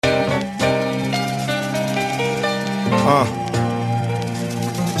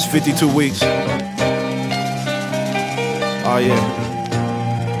It's 52 weeks. Oh yeah.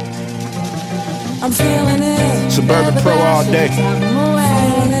 I'm feeling it. Suburban Pro all day.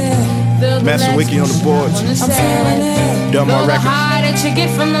 Matt Sawicki on the boards. I'm feeling it. Done my records. That you get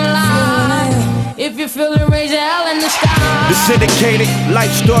from the line. If you feel it, raise your hell in the sky. The syndicated life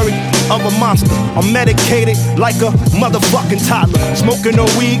story of a monster. I'm medicated like a motherfucking toddler. Smoking no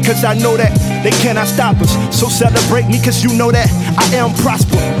weed cause I know that they cannot stop us. So celebrate me cause you know that I am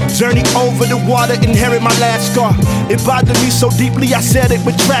prosper. Journey over the water, inherit my last scar. It bothered me so deeply I said it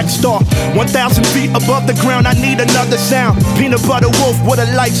with track star. 1,000 feet above the ground, I need another sound. Peanut butter wolf with a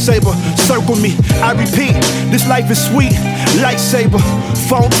lightsaber. Circle me, I repeat, this life is sweet. Lightsaber,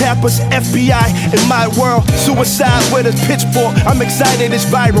 phone tappers, FBI in my world. Suicide with a pitchfork, I'm excited, it's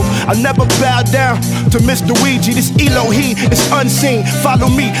viral. I never bow down to Mr. Ouija. This Elohim is unseen, follow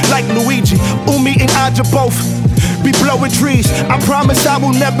me like Luigi. Umi and Aja both be blowing trees. I promise I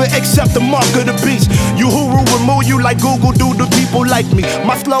will never accept the mark of the beast. You who will remove you like Google do to people like me.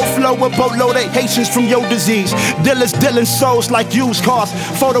 My slow flow will boatload Haitians from your disease. Dealers dealing souls like used cars.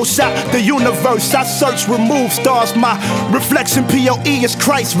 Photoshop the universe, I search, remove stars. My reflection POE is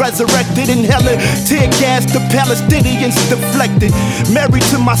Christ resurrected in hell. Tear gas, the Palestinians deflected. Married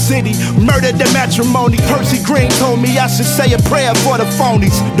to my city, murdered in matrimony. Percy Green told me I should say a prayer for the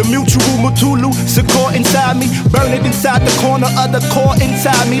phonies. The mutual Mutulu, Secor inside me. Burn it inside the corner of the core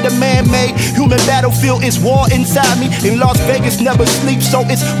inside me. The man-made human battlefield is war inside me. In Las Vegas never sleep, so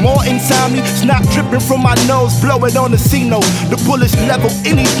it's more inside me. Snot dripping from my nose, blowing on the C-note. The bullets level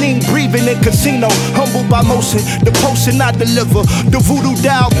anything breathing in casino. Humbled by motion, the potion I deliver. The voodoo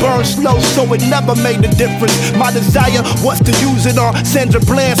dial burns slow, so it never made a difference. My desire was to use it on Sandra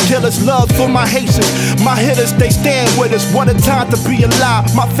Bland's killers. Love for my Haitians, my hitters, they stand with us. What a time to be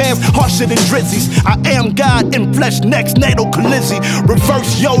alive. My fans harsher than Drizzy's. I am God in flesh, next natal Calizzi.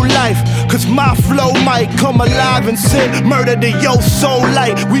 Reverse your life, cause my flow might come alive and send murder to your soul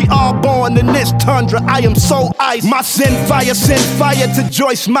light. We all born in this tundra, I am so ice. My send fire to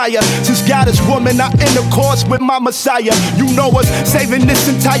Joyce Meyer. Since God is woman, I intercourse with my Messiah. You know us, saving this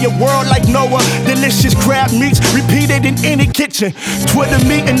entire world like Noah. Delicious crab meats, repeated in any kitchen. Twitter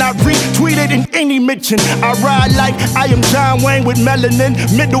me and I retweet it in any mention. I ride like I am John Wayne with melanin.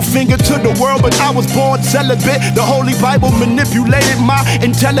 Middle finger to the world, but I was born celibate. The Holy Bible manipulated my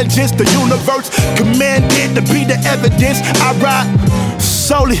intelligence. The universe commanded to be the evidence. I ride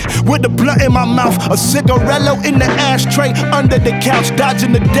solely with a blunt in my mouth, a cigarello in the ashtray under the couch,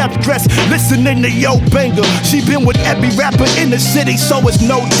 dodging the death dress, listening to Yo Banger. She been with every rapper in the city, so it's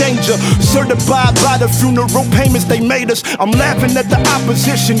no danger. Certified by the funeral payments they made us. I'm laughing at the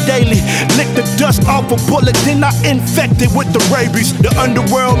opposition daily. Lick the dust off a bullet, then I infected with the rabies. The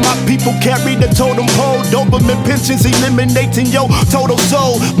underworld, my people carry the totem pole. Doberman pensions eliminating your total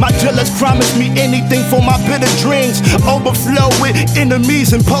soul. My jealous promised me anything for my bitter dreams. Overflow with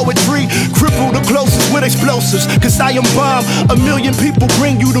enemies and poetry. Cripple the closest with explosives, cause I am bomb. A million people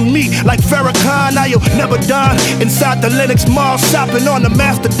bring you to me like Farrakhan. I'll never done inside the Lenox Mall, shopping on the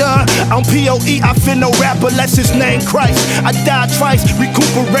Mastodon. On POE, I feel no rapper less his name Christ. I died twice,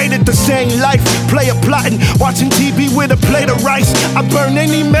 recuperated the same life. Player plotting, watching TV with a plate of rice. I burn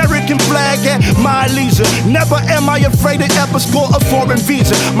any American flag at my leisure. Never am I afraid to ever score a foreign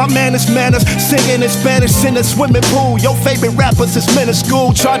visa. My manners, singing in Spanish in a swimming pool. Your favorite rappers is minuscule.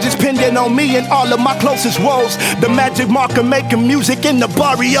 Charges pending on me and all of my closest woes. The magic marker making music in the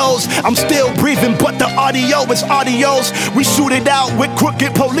barrios. I'm still breathing, but the audio is audios. We shoot it out with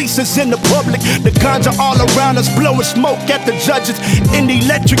crooked polices in the public. The ganja all around us, blowing smoke at the judges. In the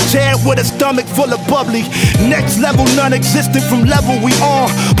electric chair with a stomach full of bubbly. Next level, non-existent from level we on.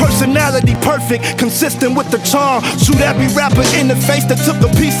 Personality perfect, consistent with the charm. Shoot every rapper in the face that took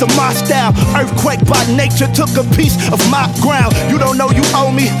a piece of my style. Earthquake by nature took a piece of my ground. You don't know you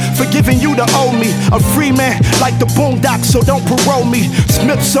owe me, forgiving you to owe me. A free man like the Boondocks, so don't parole me.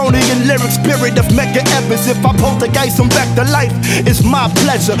 Smithsonian lyric spirit of Mecca Evans. If I poltergeist them back to life, it's my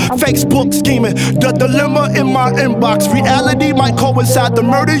pleasure. Facebook scheming, the dilemma in my inbox. Reality might coincide the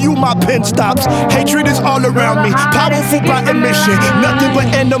murder, you my pen stops. Hatred is all around me, powerful by admission. Nothing but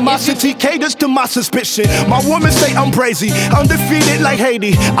animosity caters to my suspicion. My woman say I'm crazy, undefeated like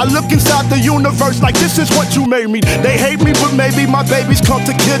Haiti. I look inside the universe like this is what you made me. They hate me, but maybe my babies come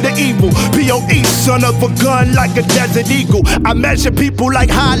to kill the evil. POE, son of a gun like a desert eagle. I measure people like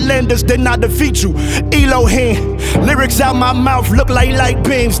Highlanders, then I defeat you. Elohim, lyrics out my mouth look like light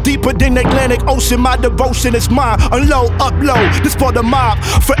beams. Deeper than the Atlantic Ocean, my devotion is mine. Unload, upload, this for the mob.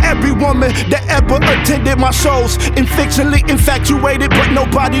 For every woman that ever attended my shows. Infectionally infatuated, but no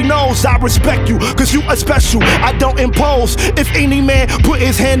everybody knows I respect you, cause you are special, I don't impose. If any man put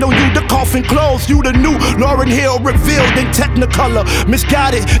his hand on you, the coffin closed. You the new Lauryn Hill revealed in Technicolor.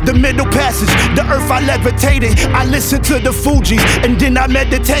 Misguided, the middle passage, the earth I levitated. I listened to the Fugees and then I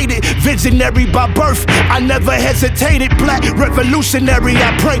meditated. Visionary by birth, I never hesitated. Black revolutionary,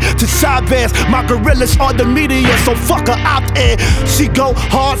 I pray to Chavez. My gorillas are the media, so fuck her out there. She go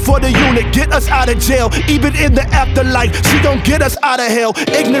hard for the unit, get us out of jail. Even in the afterlife, she gon' get us out of hell.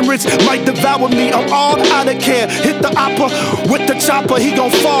 Ignorance might devour me, I'm all out of care. Hit the opera with the chopper, he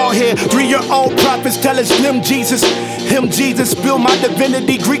gon' fall here. 3-year-old prophets tell us him Jesus, spill my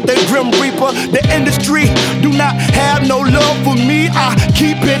divinity, Greek the Grim Reaper. The industry do not have no love for me. I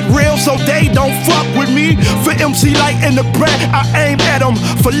keep it real so they don't fuck with me. For MC Light in the bread, I aim at them.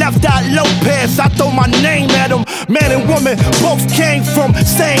 For Left Eye Lopez, I throw my name at them. Man and woman both came from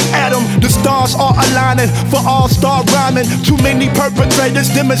same Adam. The stars are aligning for all-star rhyming. Too many perpetrators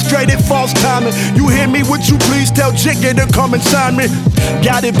demonstrated false timing. You hear me? Would you please tell Jigga to come and sign me?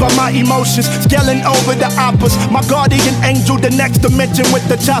 Guided by my emotions, scaling over the oppas. My guardian angel, the next dimension with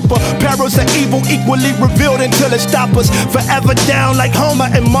the chopper. Perils of evil equally revealed until it stops us. Forever down like Homer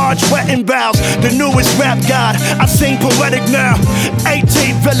and Marge wetting vows. The newest rap god, I sing poetic now.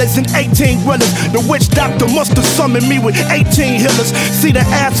 18 villas and 18 willers. The witch doctor must have summoned me with 18 healers. See the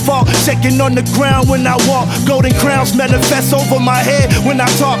asphalt shaking on the ground when I walk. Golden crowns manifest over my head when I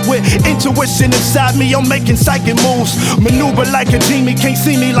talk. With intuition inside me, I'm making psychic moves. Maneuver like a genie, can't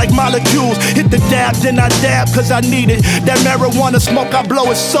see me like molecules. Hit the dab, then I dab cause I need it. That marijuana smoke I blow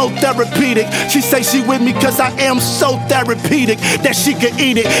is so therapeutic. She say she with me cause I am so therapeutic that she could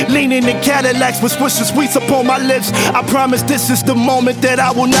eat it. Leaning in Cadillacs with swisher sweets upon my lips. I promise this is the moment that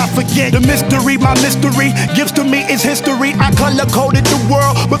I will not forget. The mystery, my mystery gives to me is history. I color coded the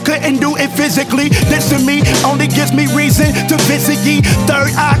world but couldn't do it physically. This to me only gives me reason to visit ye.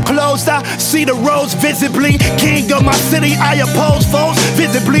 Third eye closed, I see the roads visibly. King of my city, I oppose foes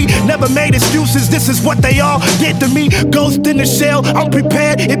visibly. Never made excuses, this is what they all did to me. Ghost in the shell, I'm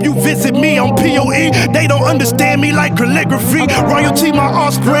prepared if you visit me on POE. They don't understand me like calligraphy. Royalty, my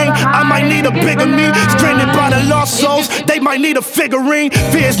offspring, I might need a bigger me. Stranded by the lost souls, they might need a figurine.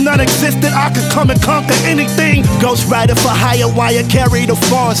 Fear's non-existent, I could come and conquer anything. Ghost rider for hire, wire, carry the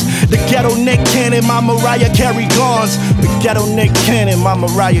fawns. The ghetto Nick Cannon, my Mariah carry guns. The ghetto Nick Cannon, my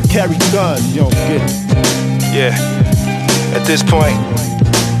Mariah carry guns. You don't get it. Yeah, at this point,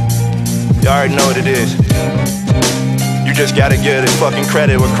 you already know what it is. You just gotta give it fucking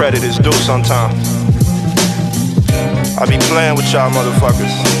credit where credit is due sometimes. I be playing with y'all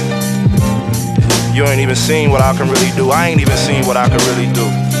motherfuckers. You ain't even seen what I can really do. I ain't even seen what I can really do.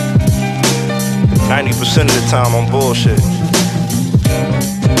 90% of the time I'm bullshit.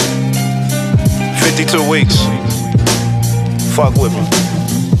 52 weeks. Fuck with me.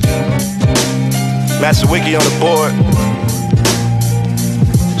 Matt Sawicki on the board.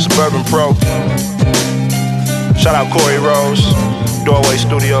 Suburban Pro. Shout out Corey Rose. Doorway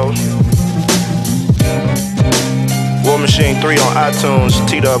Studios. War Machine 3 on iTunes.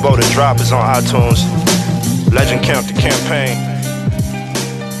 T-Dub-O The Drop is on iTunes. Legend Camp The Campaign.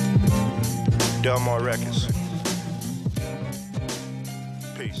 Delmar Records.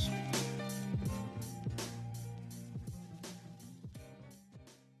 Peace.